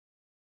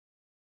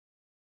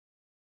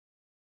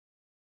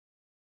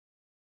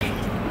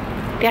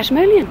The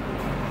Ashmolean.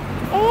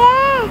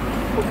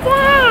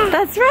 Yeah.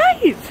 That's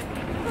right.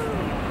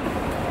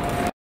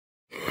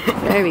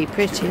 Very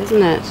pretty,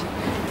 isn't it?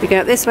 We go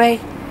up this way.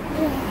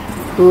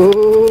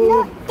 Ooh.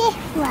 Not this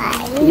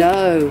way.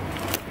 No.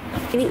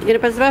 You're gonna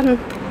press the button.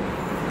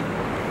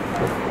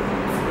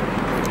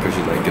 Push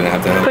it, like, gonna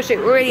have to. Push it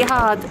really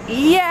hard.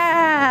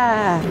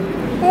 Yeah.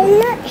 Will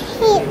not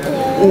hit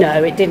you.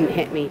 No, it didn't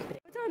hit me.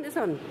 It's on. It's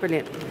on.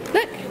 Brilliant.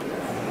 Look.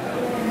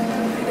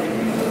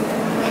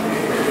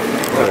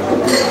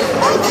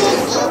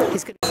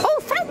 It's good. Oh,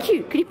 thank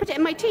you. Can you put it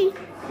in my tea?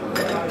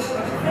 Put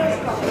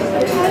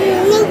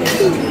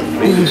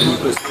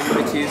some in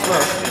my tea as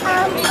well.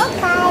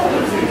 Okay.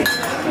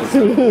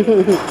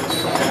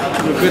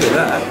 You're good at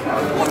that.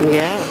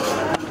 Yeah.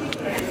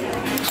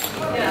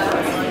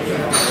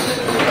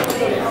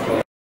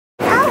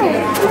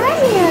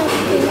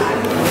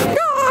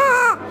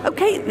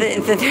 Okay,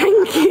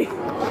 thank you.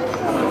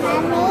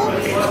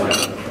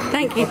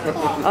 Thank you.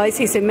 Oh, I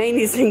see. So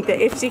Mainie's think that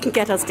if she can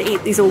get us to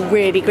eat these all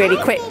really, really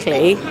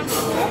quickly,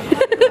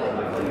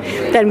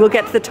 then we'll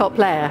get to the top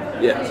layer.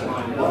 Yeah.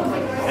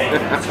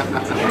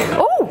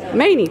 Oh,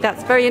 Mainie,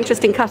 that's very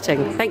interesting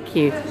cutting. Thank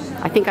you.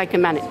 I think I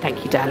can manage.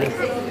 Thank you, darling.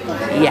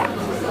 Yeah.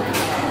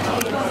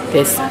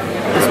 This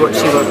is what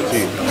she wants.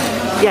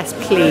 Yes,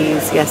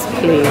 please. Yes,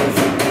 please.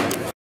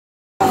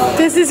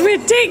 This is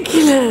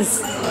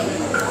ridiculous.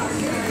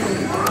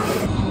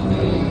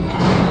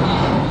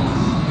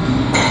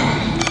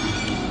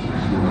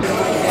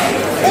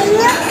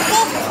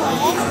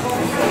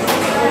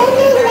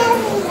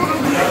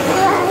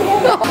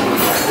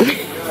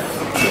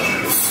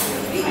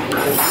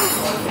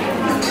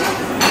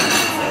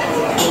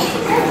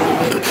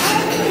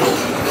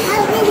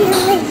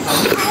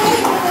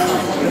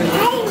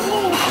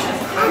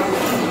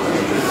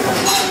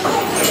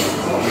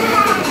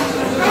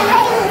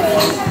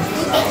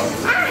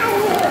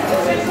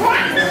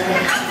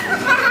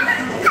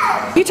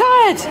 You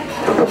tired?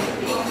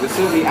 We're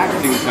certainly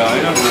acting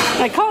tired, aren't we?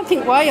 I can't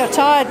think why you're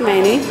tired,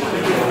 Mainie.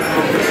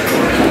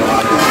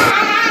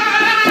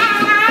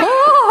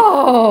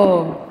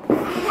 Oh!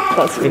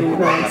 That's really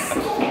nice.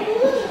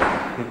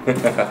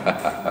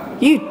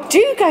 You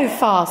do go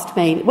fast,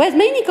 Mainie. Where's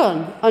Mainie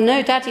gone? Oh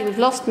no, Daddy, we've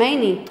lost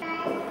Mainie.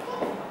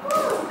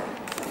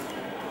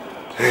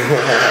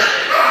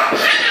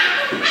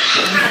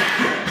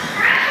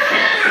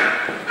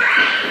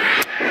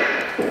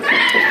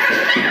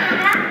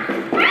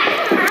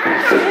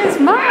 There's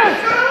Mud.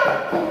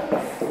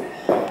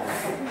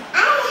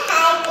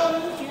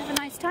 Did you have a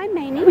nice time,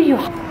 Mainie?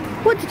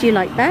 What did you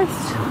like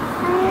best?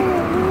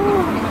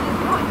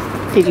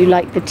 Did you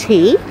like the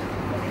tea?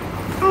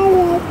 I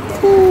like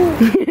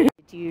tea.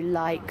 Did you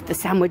like the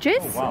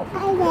sandwiches? Oh,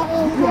 wow.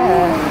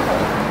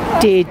 I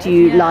like Did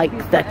you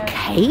like the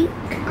cake?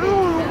 I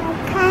like a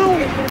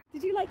kite.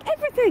 Did you like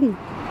everything?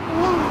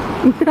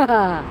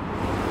 Yeah.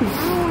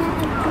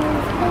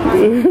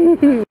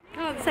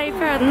 Can't say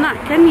further than that,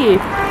 can you?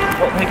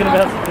 What thinking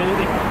about the